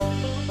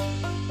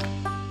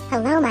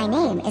Hello, my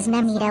name is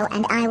Memito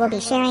and I will be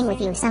sharing with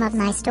you some of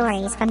my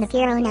stories from the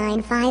Bureau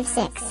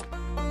 956.